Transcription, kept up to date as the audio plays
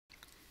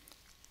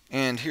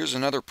And here's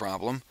another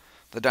problem.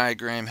 The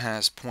diagram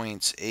has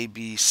points A,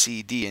 B,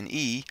 C, D, and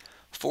E.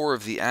 4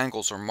 of the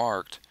angles are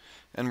marked,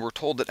 and we're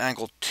told that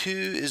angle 2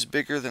 is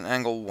bigger than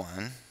angle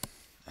 1.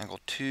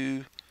 Angle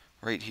 2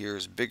 right here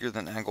is bigger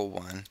than angle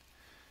 1.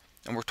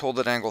 And we're told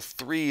that angle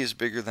 3 is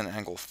bigger than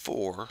angle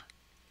 4.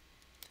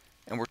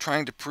 And we're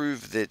trying to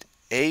prove that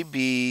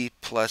AB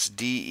plus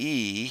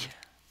DE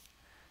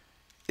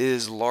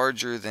is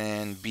larger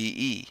than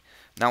BE.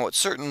 Now it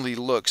certainly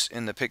looks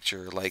in the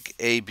picture like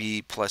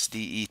AB plus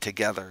DE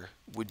together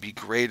would be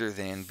greater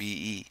than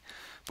BE.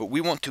 But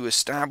we want to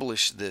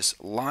establish this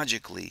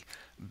logically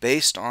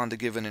based on the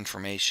given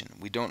information.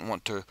 We don't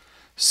want to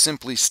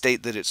simply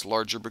state that it's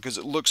larger because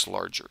it looks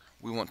larger.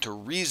 We want to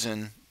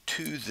reason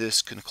to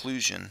this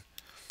conclusion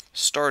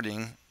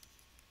starting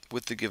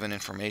with the given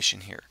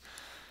information here.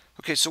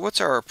 Okay, so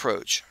what's our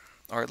approach?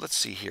 All right, let's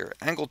see here.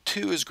 Angle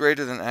 2 is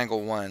greater than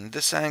angle 1.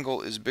 This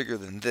angle is bigger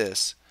than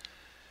this.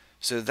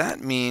 So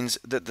that means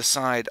that the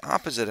side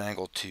opposite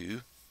angle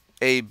 2,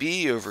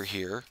 AB over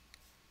here,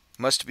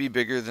 must be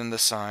bigger than the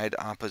side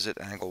opposite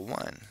angle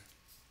 1,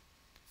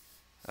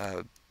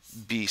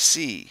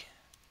 BC.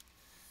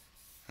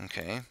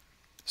 Okay,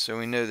 so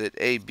we know that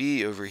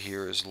AB over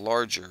here is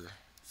larger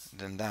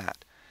than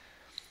that.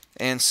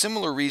 And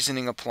similar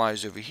reasoning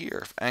applies over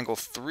here. If angle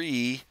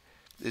 3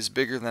 is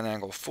bigger than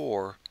angle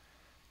 4,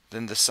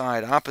 then the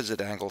side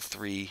opposite angle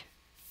 3,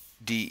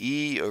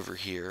 DE over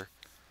here,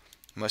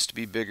 must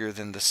be bigger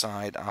than the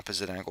side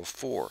opposite angle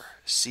 4,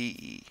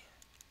 CE.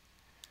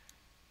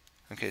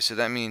 Okay, so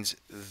that means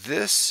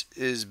this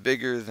is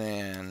bigger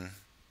than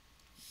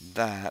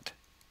that,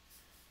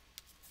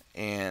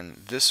 and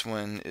this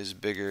one is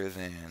bigger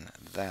than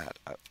that.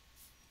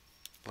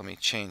 Let me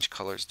change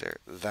colors there.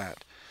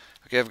 That.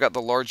 Okay, I've got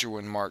the larger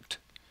one marked,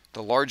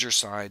 the larger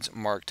sides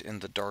marked in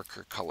the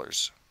darker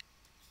colors.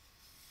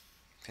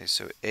 Okay,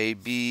 so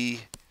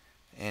AB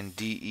and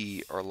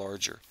DE are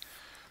larger.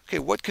 Okay,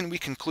 what can we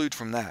conclude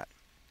from that?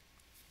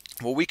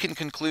 Well, we can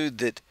conclude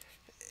that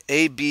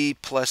AB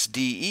plus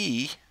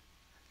DE,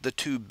 the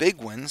two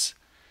big ones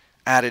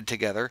added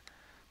together,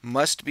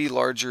 must be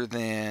larger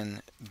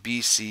than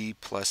BC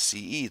plus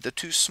CE, the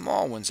two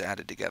small ones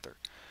added together.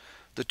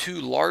 The two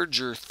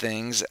larger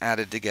things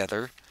added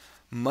together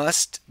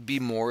must be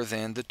more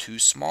than the two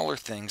smaller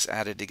things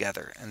added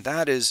together. And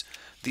that is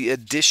the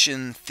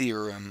addition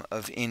theorem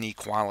of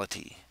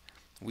inequality.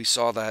 We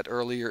saw that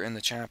earlier in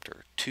the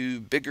chapter.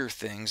 Two bigger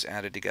things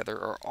added together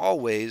are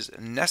always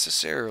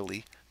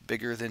necessarily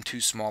bigger than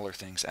two smaller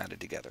things added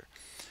together.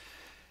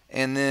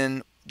 And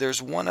then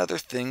there's one other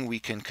thing we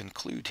can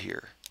conclude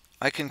here.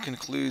 I can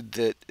conclude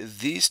that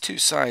these two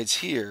sides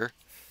here,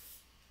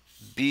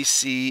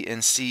 BC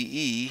and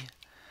CE,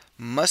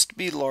 must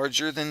be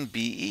larger than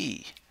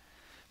BE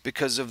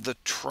because of the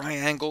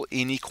Triangle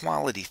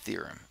Inequality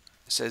Theorem.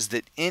 It says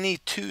that any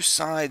two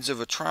sides of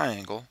a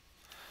triangle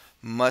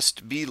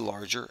must be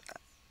larger,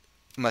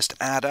 must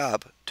add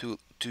up to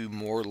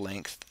more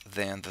length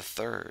than the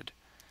third.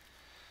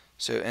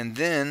 So, and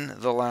then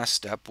the last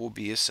step will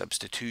be a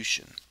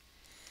substitution.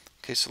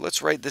 Okay, so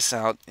let's write this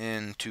out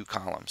in two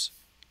columns.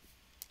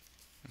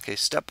 Okay,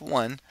 step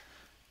 1,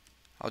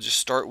 I'll just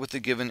start with the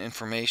given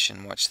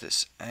information. Watch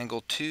this.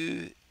 Angle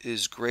 2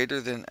 is greater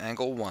than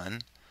angle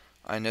 1.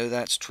 I know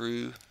that's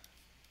true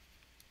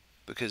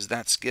because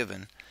that's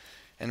given.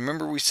 And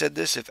remember we said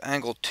this, if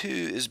angle 2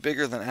 is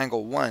bigger than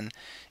angle 1,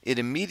 it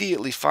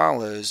immediately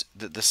follows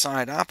that the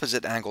side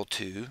opposite angle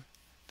 2,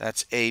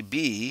 that's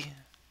AB,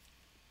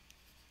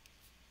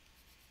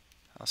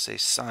 I'll say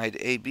side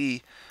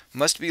AB,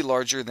 must be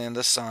larger than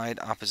the side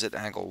opposite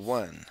angle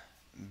 1,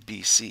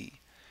 BC.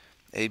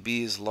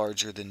 AB is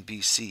larger than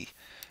BC.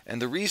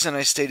 And the reason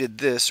I stated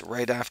this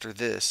right after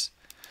this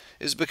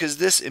is because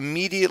this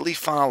immediately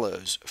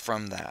follows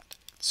from that.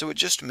 So it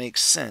just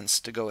makes sense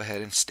to go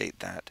ahead and state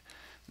that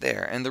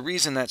there. And the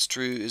reason that's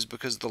true is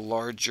because the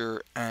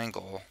larger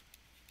angle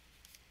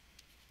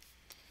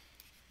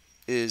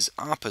is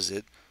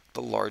opposite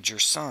the larger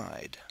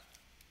side.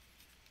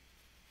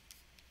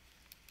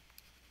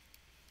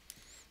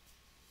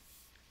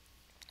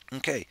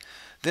 Okay,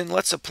 then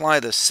let's apply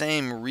the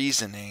same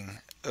reasoning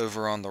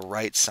over on the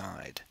right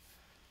side.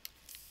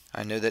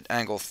 I know that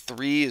angle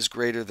 3 is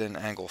greater than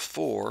angle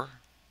 4,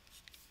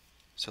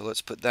 so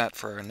let's put that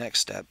for our next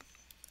step.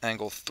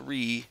 Angle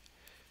 3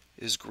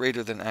 is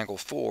greater than angle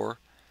 4,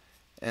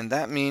 and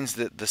that means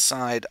that the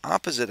side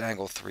opposite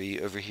angle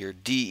 3 over here,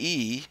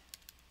 DE,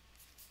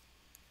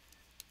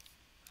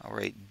 I'll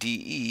write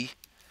DE,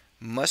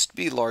 must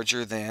be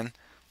larger than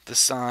the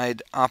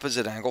side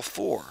opposite angle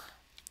 4,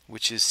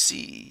 which is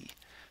CE.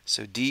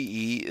 So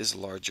DE is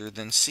larger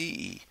than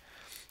CE.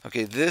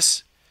 Okay,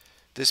 this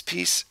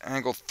piece,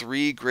 angle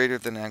 3 greater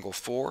than angle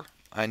 4,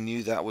 I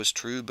knew that was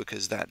true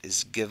because that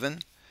is given.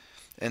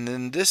 And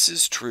then this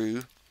is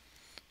true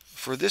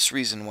for this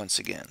reason once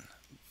again.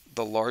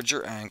 The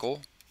larger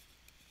angle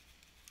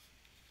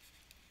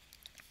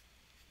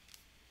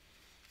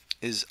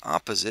is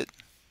opposite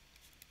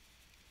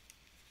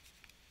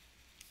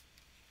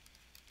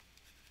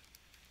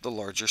the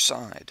larger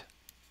side.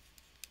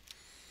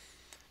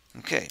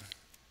 Okay,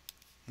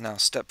 now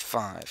step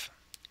 5.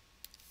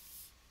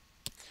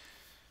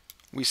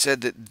 We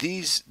said that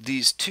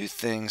these two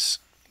things,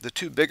 the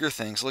two bigger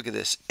things, look at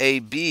this,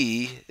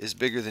 AB is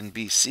bigger than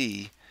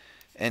BC,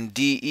 and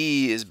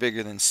DE is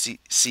bigger than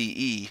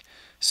CE.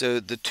 So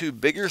the two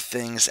bigger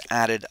things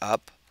added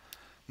up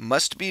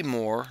must be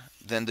more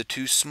than the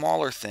two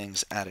smaller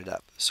things added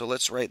up. So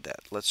let's write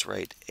that. Let's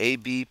write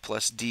AB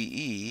plus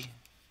DE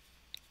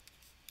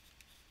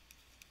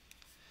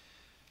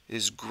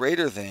is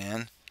greater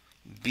than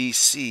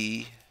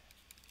BC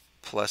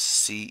plus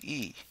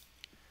CE.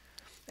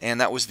 And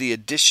that was the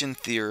addition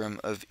theorem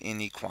of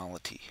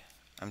inequality.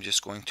 I'm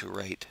just going to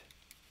write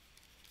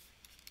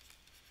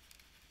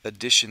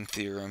addition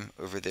theorem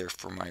over there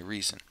for my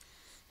reason.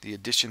 The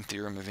addition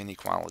theorem of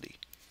inequality.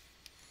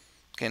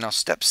 Okay, now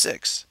step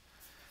 6.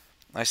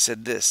 I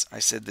said this. I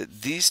said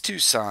that these two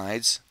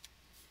sides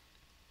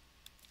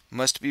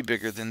must be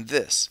bigger than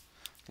this.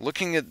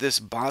 Looking at this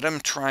bottom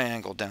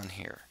triangle down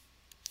here,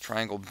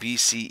 triangle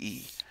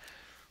BCE,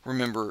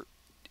 remember,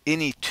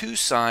 any two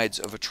sides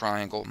of a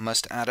triangle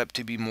must add up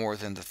to be more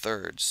than the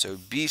third. So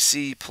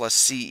BC plus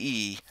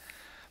CE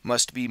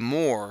must be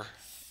more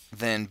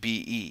than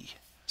BE.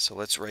 So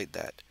let's write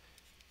that.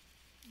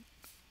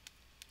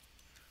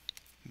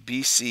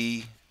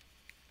 BC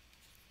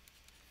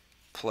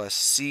plus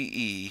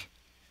CE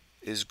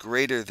is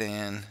greater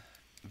than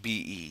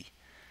BE.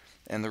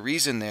 And the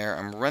reason there,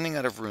 I'm running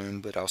out of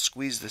room, but I'll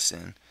squeeze this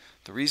in.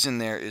 The reason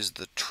there is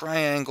the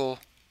Triangle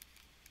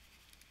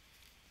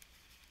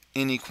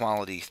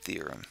Inequality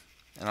Theorem.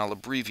 And I'll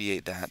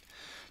abbreviate that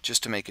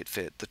just to make it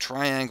fit. The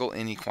Triangle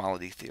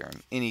Inequality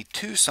Theorem. Any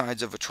two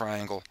sides of a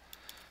triangle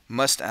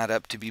must add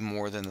up to be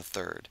more than the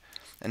third.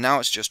 And now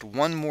it's just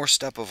one more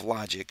step of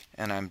logic,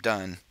 and I'm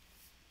done.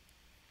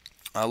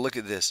 Look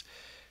at this.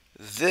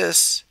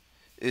 This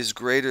is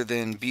greater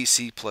than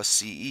BC plus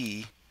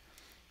CE,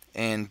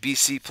 and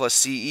BC plus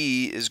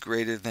CE is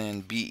greater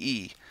than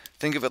BE.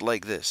 Think of it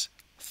like this.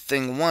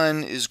 Thing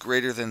 1 is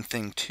greater than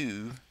thing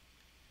 2,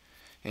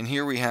 and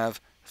here we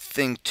have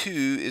thing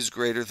 2 is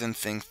greater than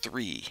thing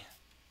 3.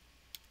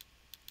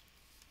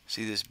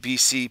 See, this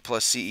BC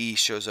plus CE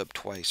shows up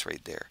twice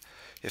right there.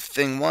 If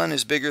thing 1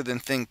 is bigger than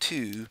thing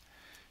 2,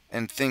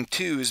 and thing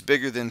 2 is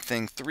bigger than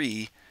thing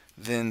 3,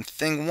 then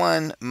thing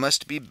 1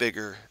 must be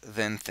bigger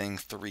than thing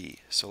 3.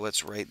 So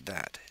let's write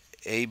that.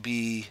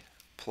 AB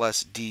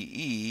plus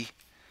DE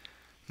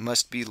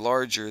must be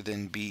larger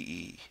than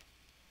BE.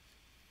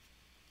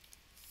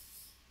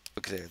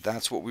 Look there,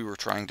 that's what we were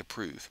trying to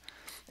prove.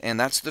 And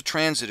that's the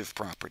transitive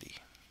property.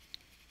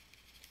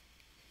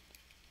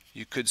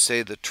 You could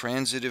say the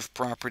transitive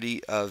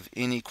property of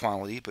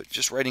inequality, but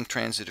just writing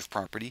transitive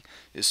property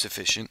is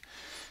sufficient.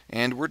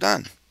 And we're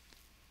done.